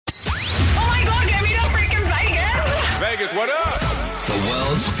Vegas, what up? The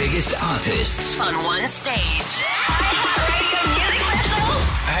world's biggest artists on one stage.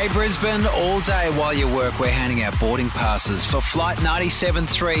 Hey Brisbane, all day while you work, we're handing out boarding passes for Flight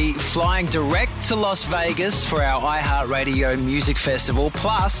 97.3, flying direct to Las Vegas for our iHeart Radio Music Festival.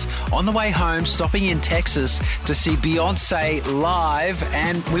 Plus, on the way home, stopping in Texas to see Beyonce live,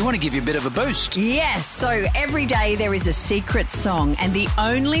 and we want to give you a bit of a boost. Yes, so every day there is a secret song, and the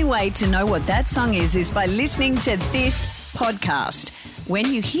only way to know what that song is by listening to this podcast.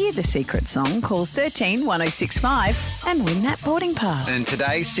 When you hear the secret song, call 13 1065 and win that boarding pass. And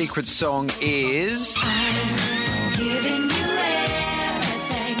today's secret song is...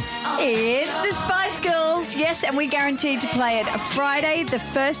 It's the Spice Girls. Yes, and we're guaranteed to play it Friday, the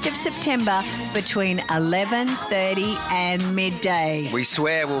 1st of September, between 11:30 and midday. We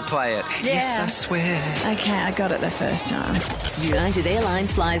swear we'll play it. Yeah. Yes, I swear. Okay, I got it the first time. United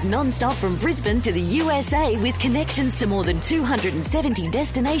Airlines flies non-stop from Brisbane to the USA with connections to more than 270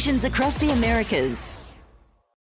 destinations across the Americas.